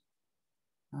up.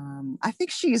 I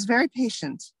think she is very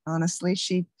patient. Honestly,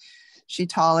 she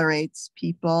tolerates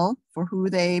people for who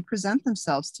they present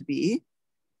themselves to be,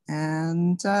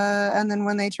 and then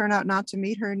when they turn out not to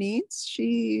meet her needs,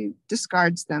 she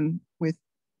discards them with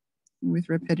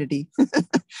rapidity.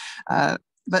 But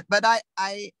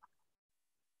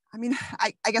I mean,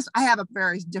 I guess I have a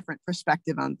very different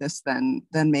perspective on this than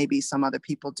maybe some other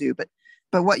people do. But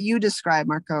what you describe,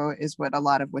 Marco, is what a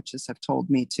lot of witches have told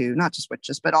me too. Not just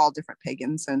witches, but all different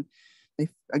pagans, and they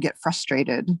get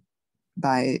frustrated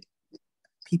by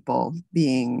people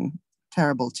being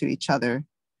terrible to each other,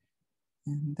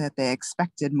 and that they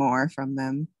expected more from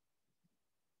them.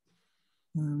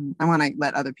 I want to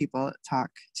let other people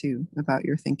talk too about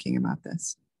your thinking about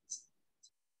this.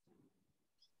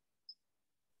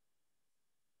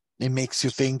 It makes you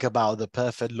think about the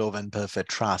perfect love and perfect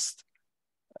trust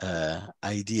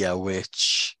idea,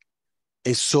 which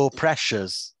is so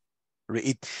precious.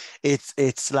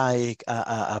 It's like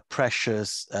a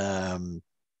precious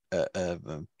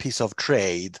piece of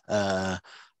trade, a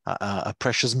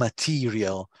precious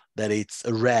material that it's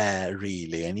rare,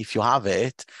 really. And if you have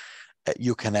it,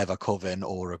 you can have a coven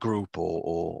or a group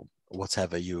or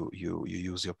whatever you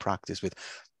use your practice with,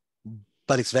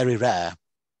 but it's very rare.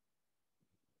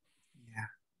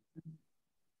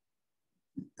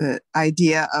 The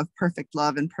idea of perfect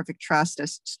love and perfect trust,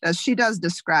 as she does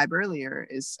describe earlier,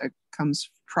 comes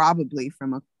probably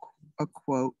from a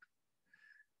quote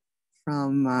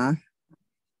from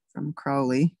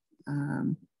Crowley.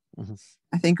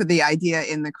 I think the idea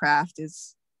in the craft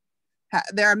is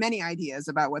there are many ideas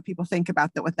about what people think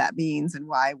about what that means and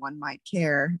why one might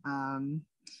care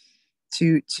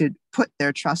to put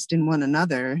their trust in one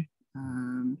another.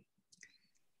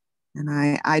 And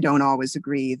I don't always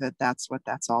agree that that's what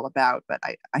that's all about, but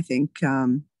I think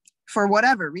for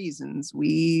whatever reasons,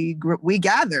 we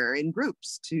gather in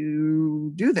groups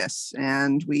to do this,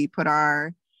 and we put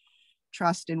our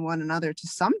trust in one another to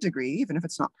some degree, even if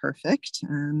it's not perfect,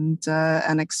 and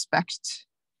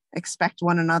expect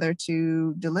one another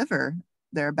to deliver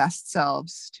their best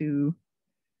selves to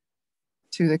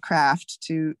the craft,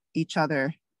 to each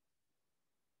other,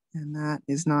 and that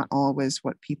is not always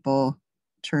what people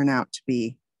turn out to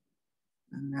be,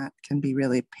 and that can be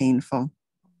really painful.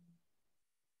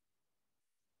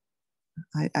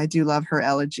 I do love her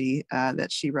elegy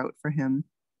that she wrote for him,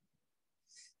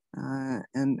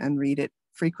 and read it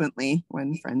frequently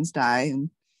when friends die.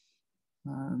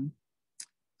 And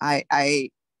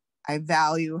I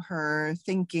value her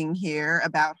thinking here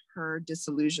about her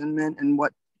disillusionment and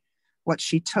what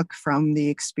she took from the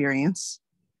experience.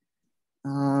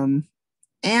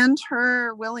 And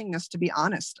her willingness to be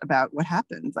honest about what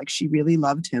happened. Like, she really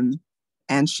loved him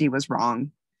and she was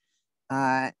wrong.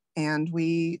 And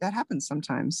that happens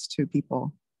sometimes to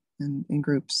people in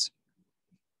groups.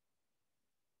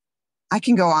 I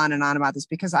can go on and on about this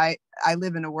because I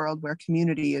live in a world where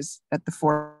community is at the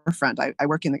forefront. I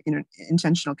work in the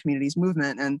intentional communities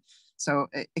movement. And so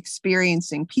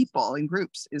experiencing people in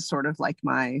groups is sort of like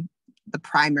the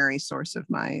primary source of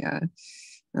my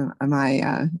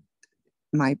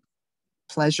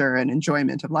pleasure and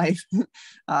enjoyment of life.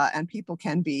 And people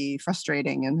can be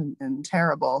frustrating and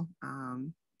terrible.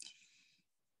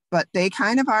 But they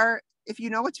kind of are, if you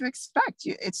know what to expect,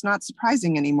 it's not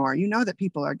surprising anymore. You know that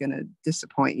people are going to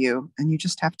disappoint you, and you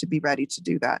just have to be ready to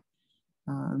do that,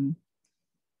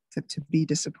 to be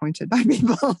disappointed by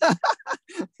people.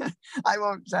 I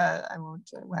won't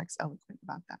wax eloquent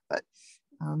about that, but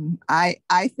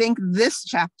I think this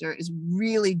chapter is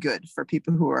really good for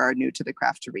people who are new to the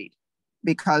craft to read,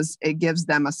 because it gives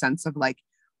them a sense of like,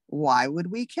 why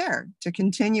would we care to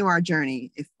continue our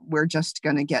journey if we're just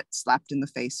going to get slapped in the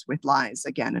face with lies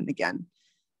again and again?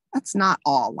 That's not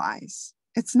all lies.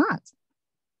 It's not.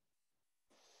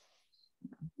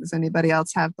 Does anybody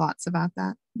else have thoughts about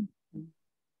that?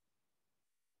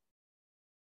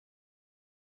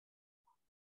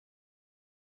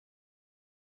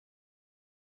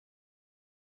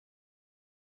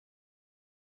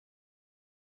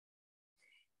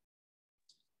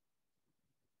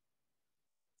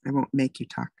 I won't make you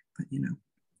talk, but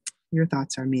your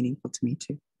thoughts are meaningful to me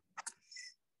too.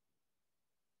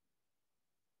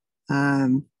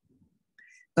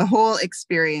 The whole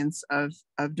experience of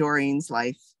Doreen's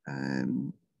life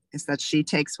is that she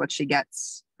takes what she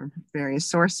gets from various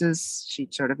sources. She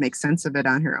sort of makes sense of it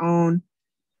on her own.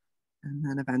 and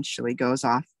then eventually goes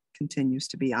off, continues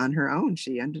to be on her own.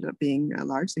 She ended up being a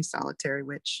largely solitary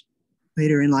witch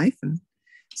later in life and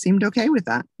seemed okay with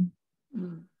that.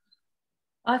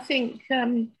 I think,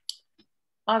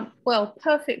 well,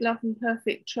 perfect love and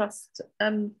perfect trust.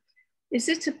 Is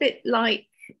it a bit like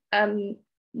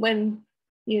when,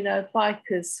 you know,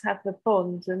 bikers have a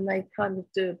bond and they kind of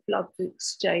do a blood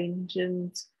exchange,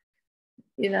 and,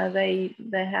 you know, they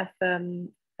have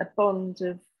a bond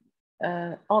of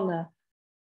honor,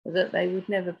 that they would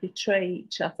never betray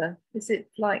each other? Is it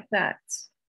like that?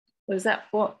 Or is that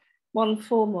what one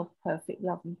form of perfect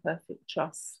love and perfect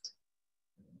trust?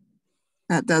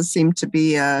 That does seem to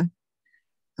be a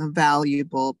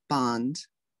valuable bond,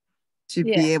 to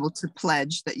be able to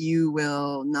pledge that you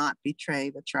will not betray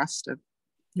the trust of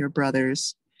your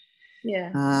brothers.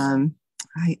 I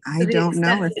don't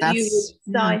know if that's, you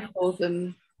would die for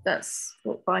them. That's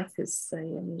what bikers say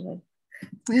anyway.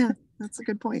 Yeah, that's a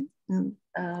good point. And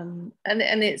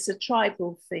it's a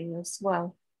tribal thing as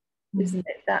well, isn't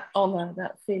it? That honor,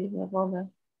 that feeling of honor.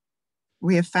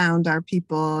 We have found our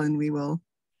people, and we will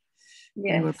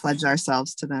pledge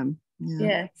ourselves to them.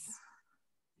 Yes.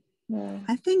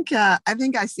 I think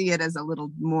I see it as a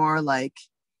little more like,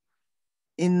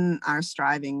 in our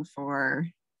striving for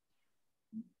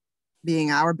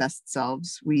being our best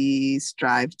selves, we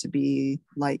strive to be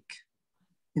like,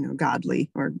 you know, godly,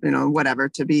 or, you know, whatever,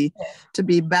 to be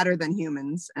better than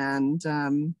humans. And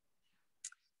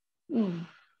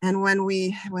and when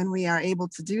we are able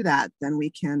to do that, then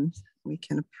we can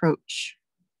approach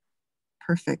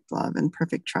perfect love and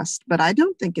perfect trust. But I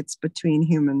don't think it's between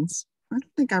humans. I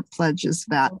don't think our pledge is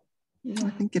that. I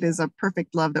think it is a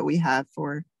perfect love that we have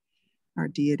for our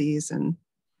deities, and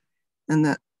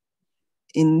that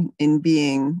in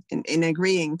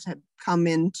agreeing to come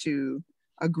into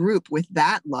a group with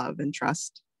that love and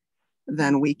trust,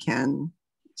 then we can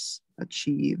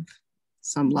achieve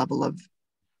some level of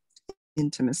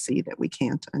intimacy that we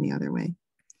can't any other way,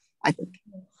 I think.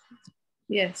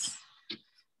 Yes,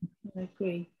 I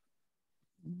agree.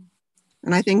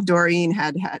 And I think Doreen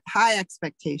had high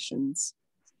expectations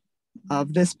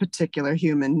of this particular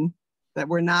human that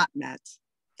were not met.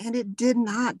 And it did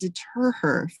not deter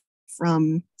her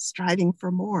from striving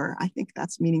for more. I think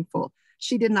that's meaningful.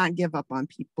 She did not give up on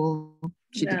people.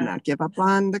 She did not give up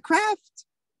on the craft.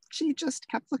 She just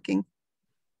kept looking.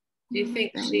 Do you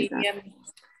think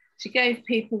she gave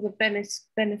people the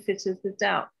benefit of the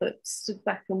doubt, but stood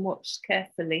back and watched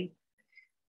carefully,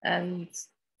 and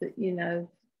that, you know,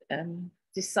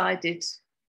 decided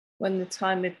when the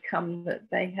time had come that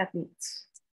they hadn't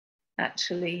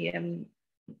actually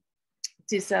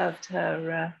deserved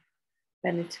her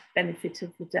benefit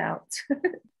of the doubt?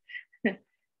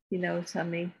 You know what I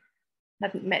mean?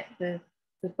 Hadn't met the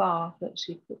bar that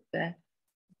she put there.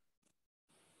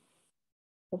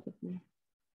 Probably.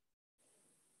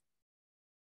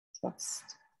 Trust.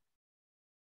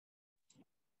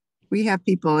 We have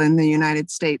people in the United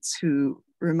States who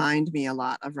remind me a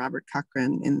lot of Robert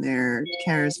Cochrane in their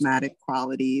charismatic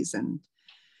qualities and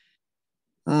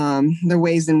the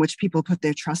ways in which people put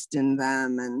their trust in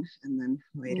them, and then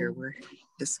later were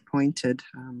disappointed.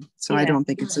 So I don't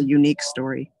think it's a unique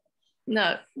story.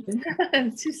 No,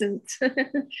 it isn't.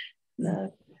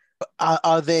 No.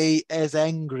 Are they as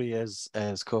angry as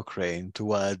Cochrane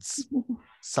towards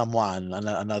someone,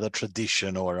 another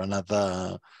tradition, or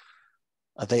another?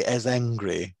 Are they as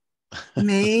angry?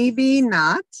 Maybe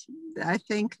not. I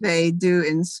think they do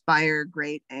inspire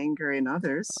great anger in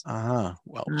others. Well,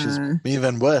 which is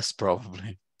even worse,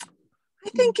 probably. I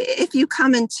think if you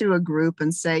come into a group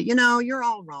and say, you know, you're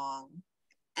all wrong,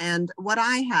 and what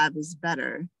I have is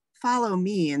better, follow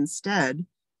me instead,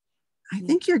 I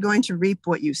think you're going to reap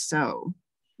what you sow.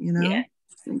 You know, I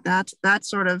think that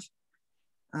sort of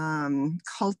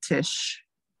cultish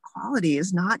quality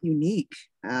is not unique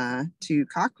to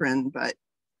Cochrane, but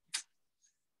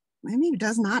maybe it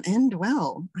does not end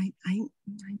well. I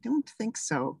don't think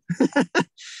so.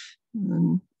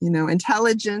 You know,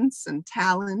 intelligence and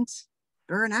talent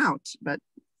burn out, but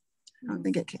I don't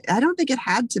think it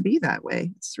had to be that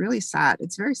way. It's really sad.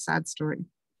 It's a very sad story.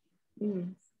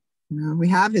 You know, we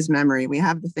have his memory, we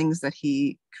have the things that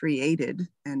he created,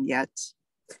 and yet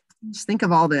just think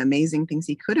of all the amazing things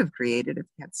he could have created if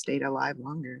he had stayed alive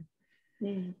longer.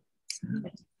 So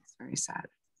it's very sad.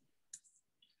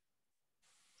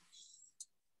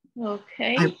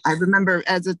 Okay. I remember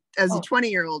as a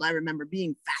 20-year-old, I remember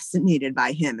being fascinated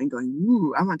by him and going,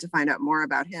 ooh, I want to find out more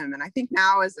about him. And I think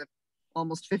now, as a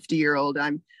almost 50-year-old,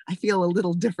 I feel a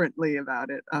little differently about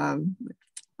it.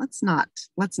 Let's not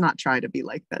try to be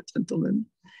like that gentleman.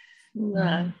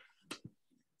 No.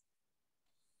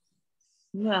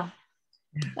 Well,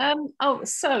 In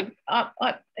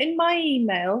my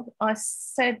email, I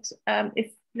said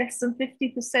if less than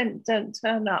 50% don't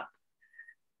turn up,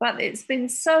 but it's been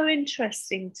so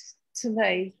interesting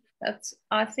today that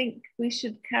I think we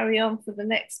should carry on for the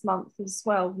next month as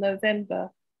well,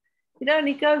 November. It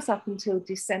only goes up until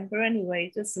December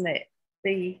anyway, doesn't it?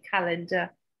 The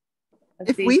calendar.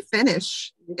 If we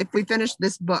finish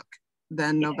this book,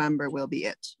 then November will be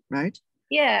it, right?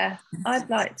 Yeah, I'd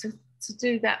like to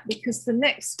do that, because the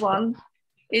next one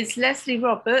is Leslie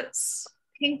Roberts,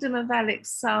 Kingdom of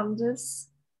Alexander's,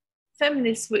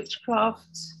 Feminist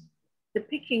Witchcraft, the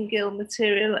Picking-Gill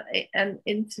material, and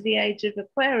Into the Age of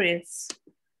Aquarius,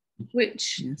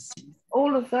 which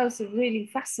all of those are really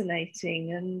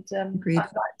fascinating, and I'd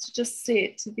like to just see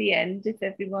it to the end if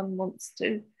everyone wants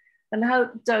to, and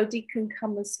hope Dodie can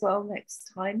come as well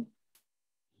next time.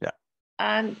 Yeah.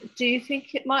 And do you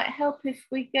think it might help if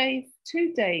we gave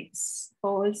 2 dates,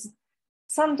 or is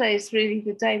Sunday is really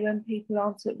the day when people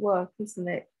aren't at work, isn't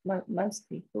it? Most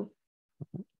people.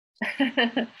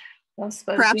 I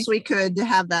suppose perhaps we could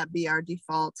have that be our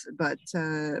default, but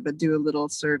do a little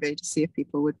survey to see if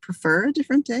people would prefer a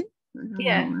different day.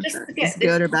 Yeah, just to get this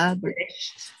good or bad.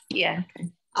 Finished. Yeah. Okay.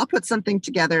 I'll put something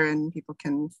together and people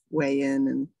can weigh in.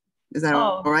 And is that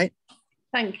all right?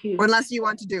 Thank you. Or unless you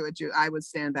want to do it, I would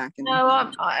stand back and.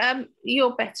 No,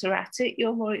 you're better at it.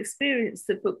 You're more experienced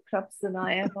at book clubs than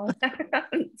I am. I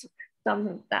haven't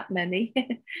done that many.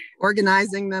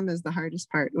 Organizing them is the hardest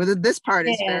part. Well, this part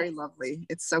is very lovely.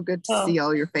 It's so good to see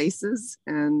all your faces,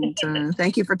 and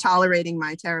thank you for tolerating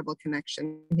my terrible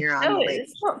connection here on the lake.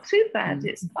 It's not too bad.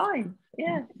 It's fine.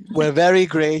 Yeah. We're very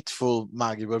grateful,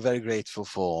 Maggie. We're very grateful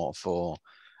for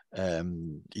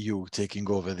you taking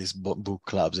over these book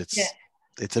clubs.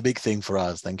 It's a big thing for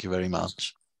us. Thank you very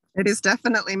much. It is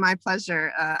definitely my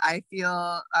pleasure. I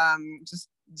feel just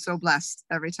so blessed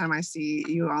every time I see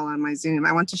you all on my Zoom.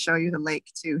 I want to show you the lake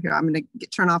too. Here, I'm going to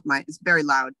turn off it's very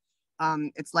loud.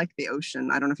 It's like the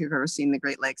ocean. I don't know if you've ever seen the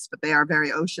Great Lakes, but they are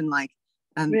very ocean-like.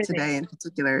 And today in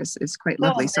particular is quite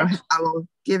lovely. So I will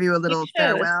give you a little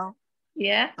farewell.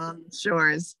 Yeah. On the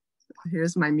shores.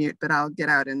 Here's my mute, but I'll get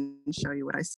out and show you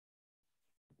what I see.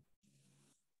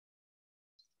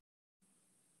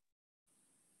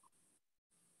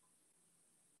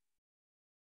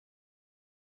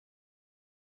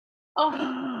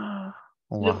 Oh,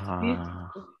 looks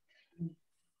beautiful.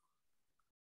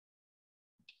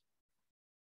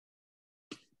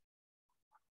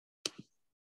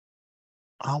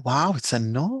 Oh, wow, it's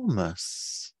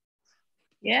enormous.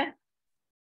 Yeah.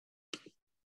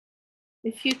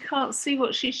 If you can't see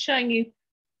what she's showing you,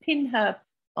 pin her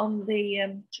on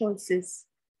the choices.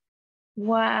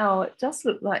 Wow, it does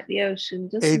look like the ocean,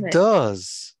 doesn't it? It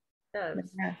does.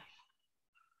 Yeah.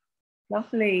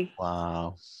 Lovely.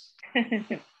 Wow.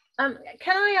 Can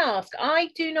I ask? I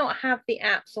do not have the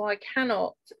app, so I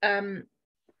cannot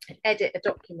edit a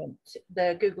document,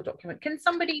 the Google document. Can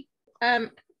somebody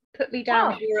put me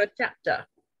down for a chapter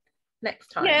next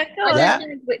time? Yeah, go on. Yeah.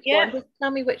 Which one? Just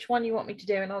tell me which one you want me to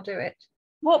do, and I'll do it.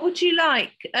 What would you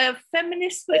like?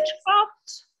 Feminist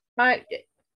Witchcraft?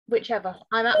 Whichever.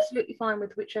 I'm absolutely fine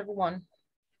with whichever one.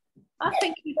 I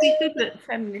think you'd be good at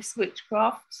Feminist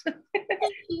Witchcraft.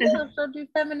 Yeah, so I'll do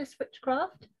Feminist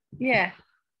Witchcraft. Yeah.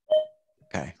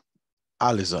 Okay.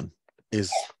 Alison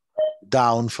is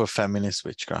down for Feminist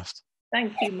Witchcraft.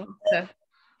 Thank you, Martha.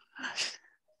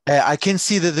 I can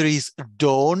see that there is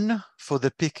Dawn for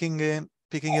the picking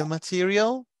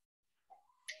material.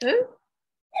 Who?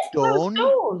 Dawn.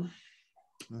 Oh, Dawn.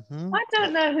 Mm-hmm. I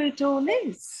don't know who Dawn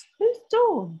is. Who's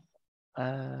Dawn?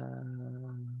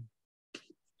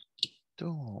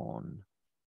 Dawn.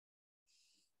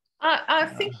 I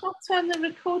think I'll turn the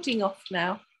recording off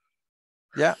now.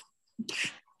 Yeah.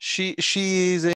 She is